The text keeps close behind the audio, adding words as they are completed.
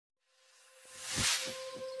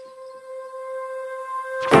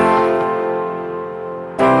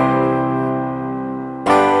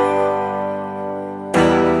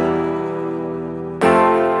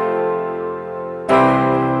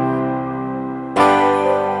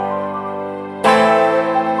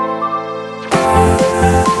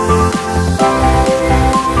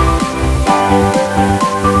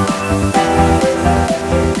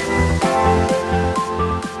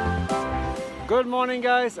morning,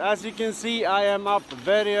 guys. As you can see, I am up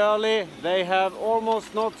very early. They have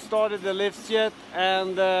almost not started the lifts yet,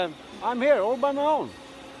 and I'm here all by my own.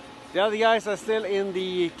 The other guys are still in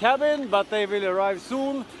the cabin, but they will arrive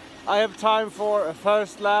soon. I have time for a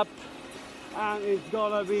first lap, and it's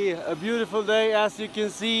gonna be a beautiful day. As you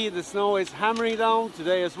can see, the snow is hammering down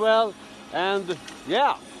today as well, and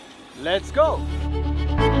yeah, let's go.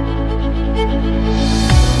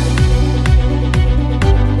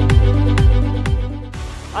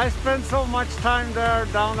 I spent so much time there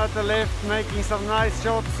down at the lift making some nice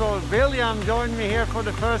shots, so William joined me here for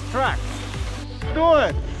the first tracks. Do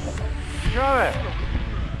it! Go it!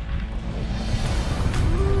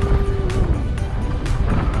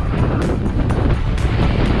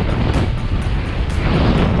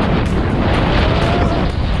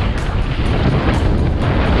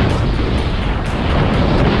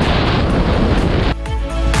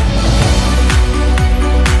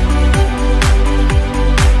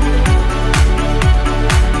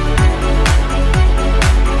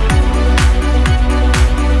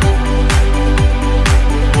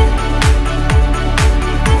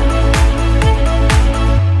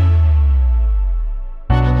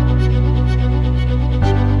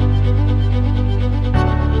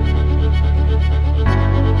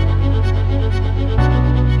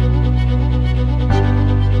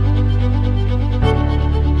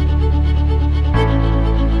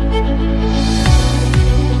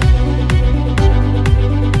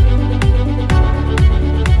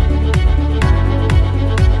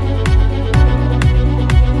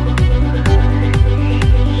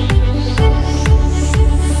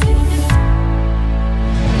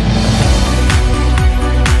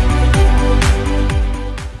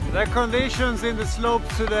 Conditions in the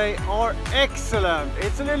slopes today are excellent.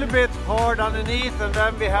 It's a little bit hard underneath, and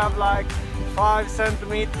then we have like 5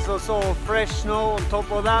 centimeters or so of fresh snow on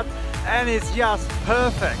top of that, and it's just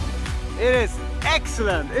perfect. It is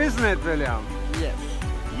excellent, isn't it, William? Yes.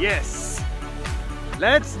 Yes.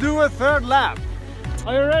 Let's do a third lap.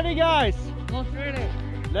 Are you ready, guys? Not ready.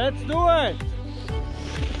 Let's do it.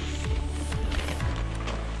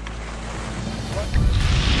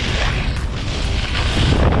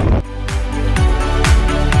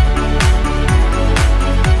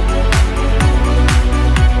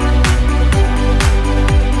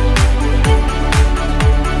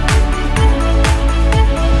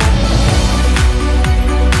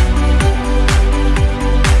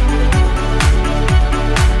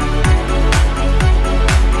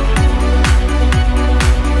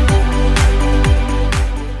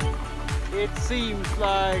 Seems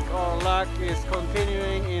like our luck is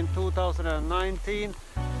continuing in 2019.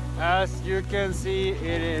 As you can see,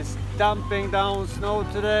 it is dumping down snow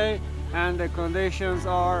today, and the conditions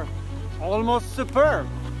are almost superb.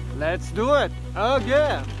 Let's do it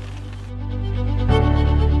again.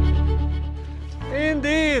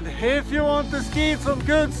 Indeed, if you want to ski some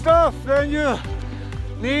good stuff, then you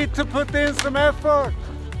need to put in some effort.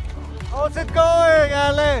 How's it going,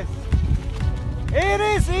 Alice? It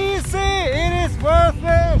is easy, it is worth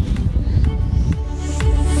it.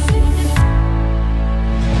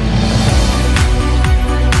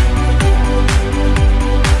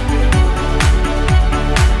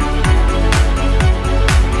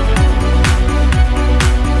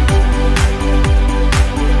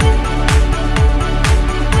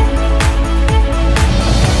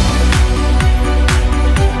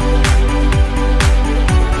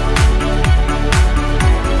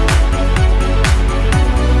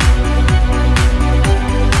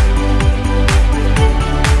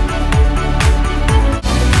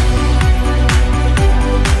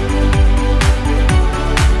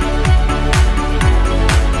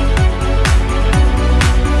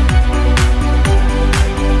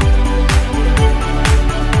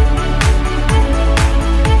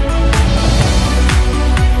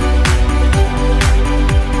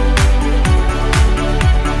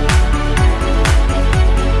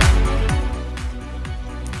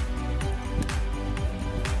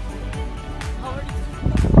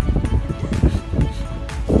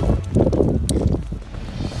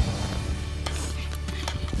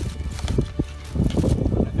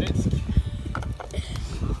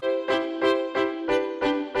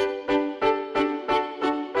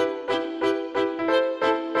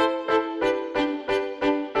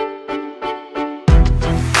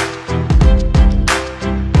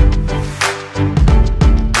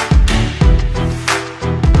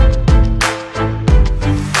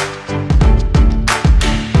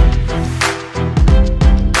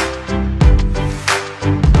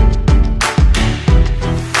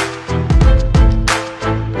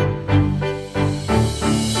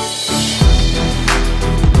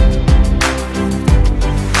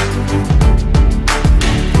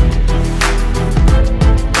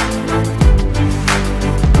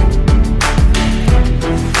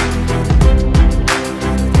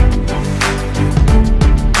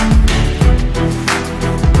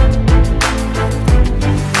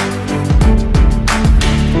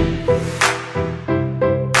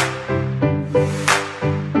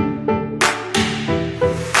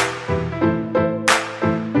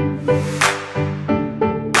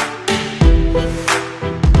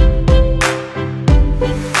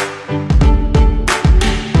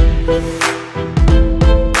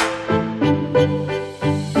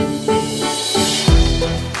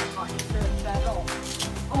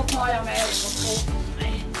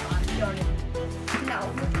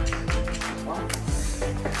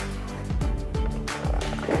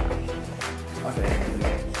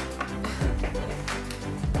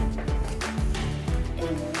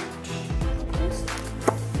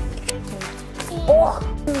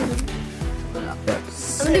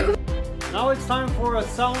 Now it's time for a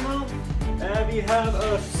sauna. We have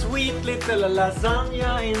a sweet little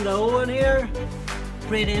lasagna in the oven here.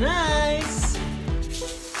 Pretty nice.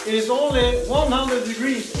 It is only 100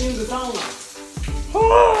 degrees in the sauna.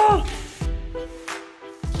 Ah!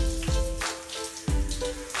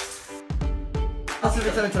 Alltså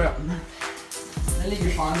vet du. Den ligger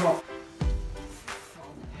fan bra.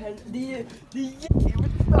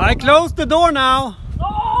 I closed the door now.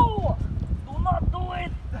 No! Do not do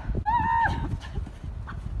it!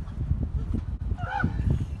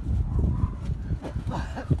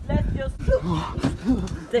 Let's just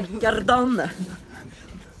Deckardanne.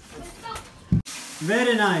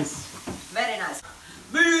 Very nice. Very nice.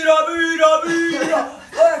 Myra, myra, myra!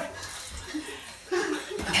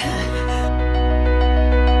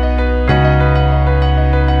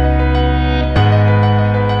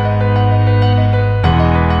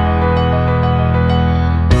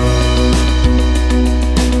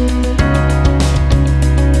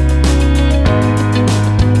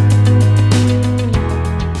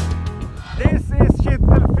 This is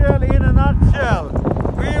Kittelfjäll in a nutshell.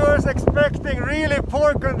 We were expecting really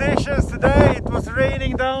poor conditions today. It was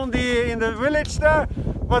raining down in the village there,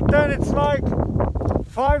 but then it's like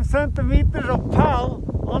 5 centimeters of pall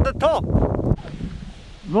on the top.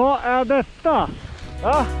 Vad är detta?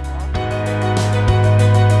 Ja?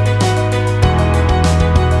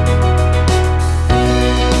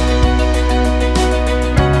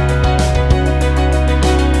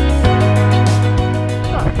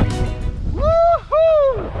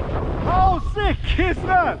 Is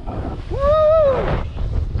that? Woo!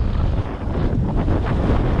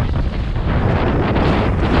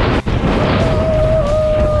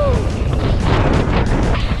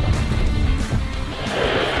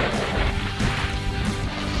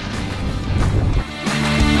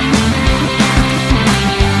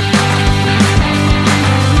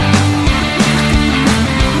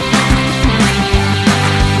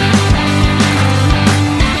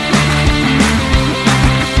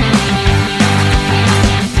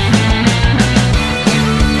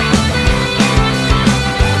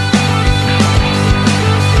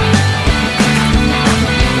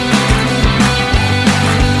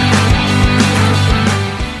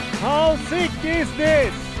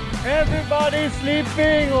 Everybody is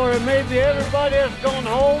sleeping, or maybe everybody has gone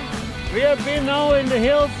home. We have been now in the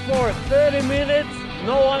hills for 30 minutes.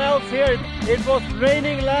 No one else here. It was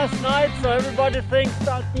raining last night, so everybody thinks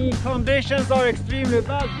that the conditions are extremely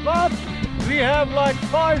bad. But we have like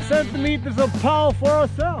 5 centimeters of power for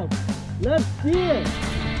ourselves. Let's see it.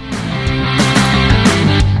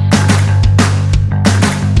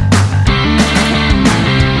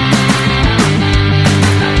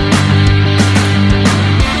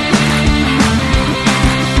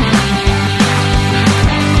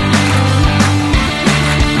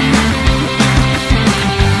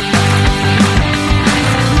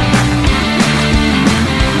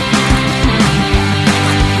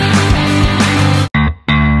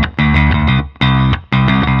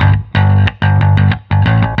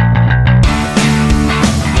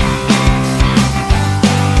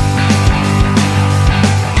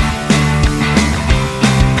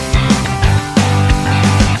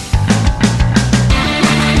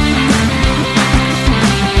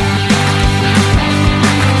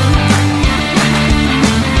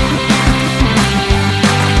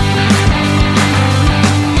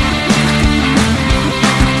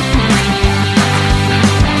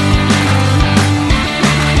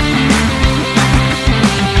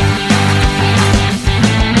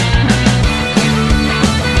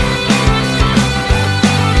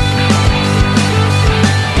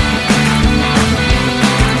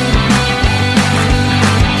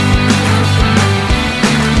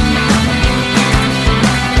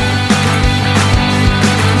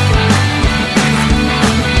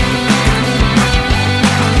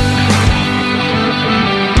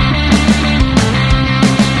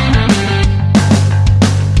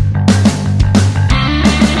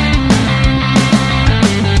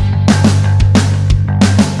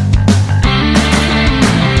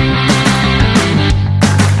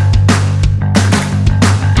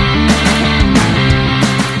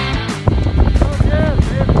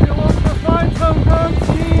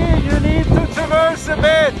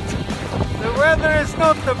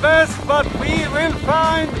 not the best, but we will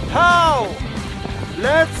find how.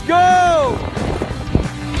 Let's go!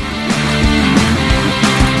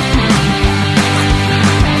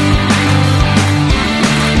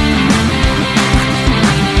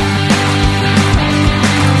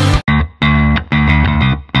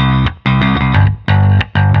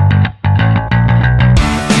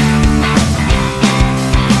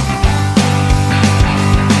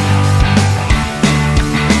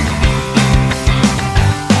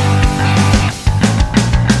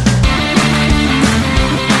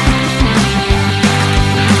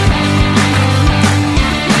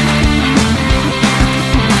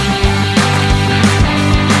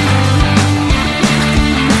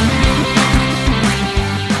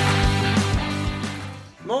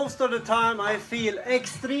 time I feel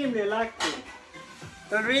extremely lucky.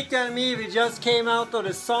 Ulrika and me, we just came out of the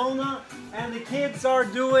sauna and the kids are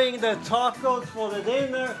doing the tacos for the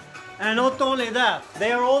dinner. And not only that,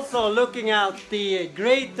 they are also looking at the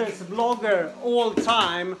greatest blogger all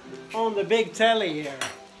time on the big telly here.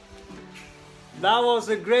 That was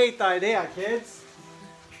a great idea, kids.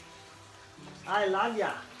 I love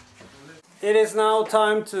ya. It is now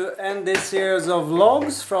time to end this series of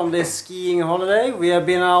vlogs from this skiing holiday. We have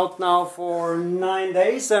been out now for 9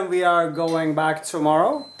 days and we are going back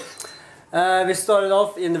tomorrow. We started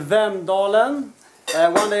off in Vemdalen,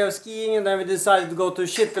 1 day of skiing, and then we decided to go to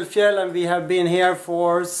Kittelfjäll, and we have been here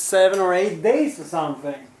for 7 or 8 days or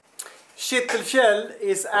something. Kittelfjäll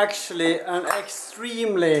is actually an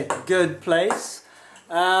extremely good place.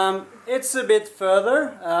 It's a bit further,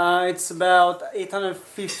 it's about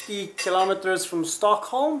 850 kilometers from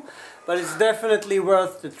Stockholm, but it's definitely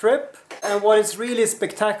worth the trip. And what is really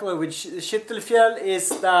spectacular with Kittelfjäll is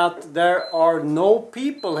that there are no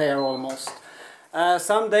people here almost.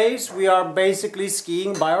 Some days we are basically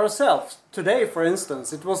skiing by ourselves. Today, for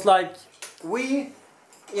instance, it was like we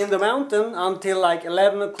in the mountain until like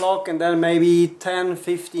 11 o'clock, and then maybe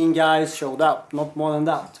 10-15 guys showed up, not more than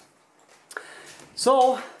that.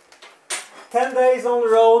 So, 10 days on the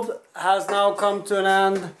road has now come to an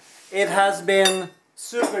end. It has been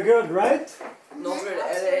super good, right?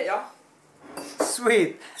 Ja.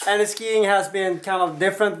 Sweet. And the skiing has been kind of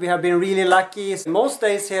different. We have been really lucky. Most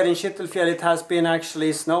days here in Kittelfjäll it has been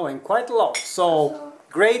actually snowing quite a lot. So,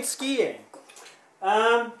 great skiing.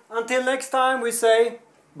 Until next time we say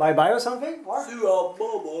bye-bye or something? Or?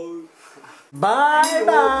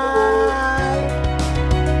 Bye-bye.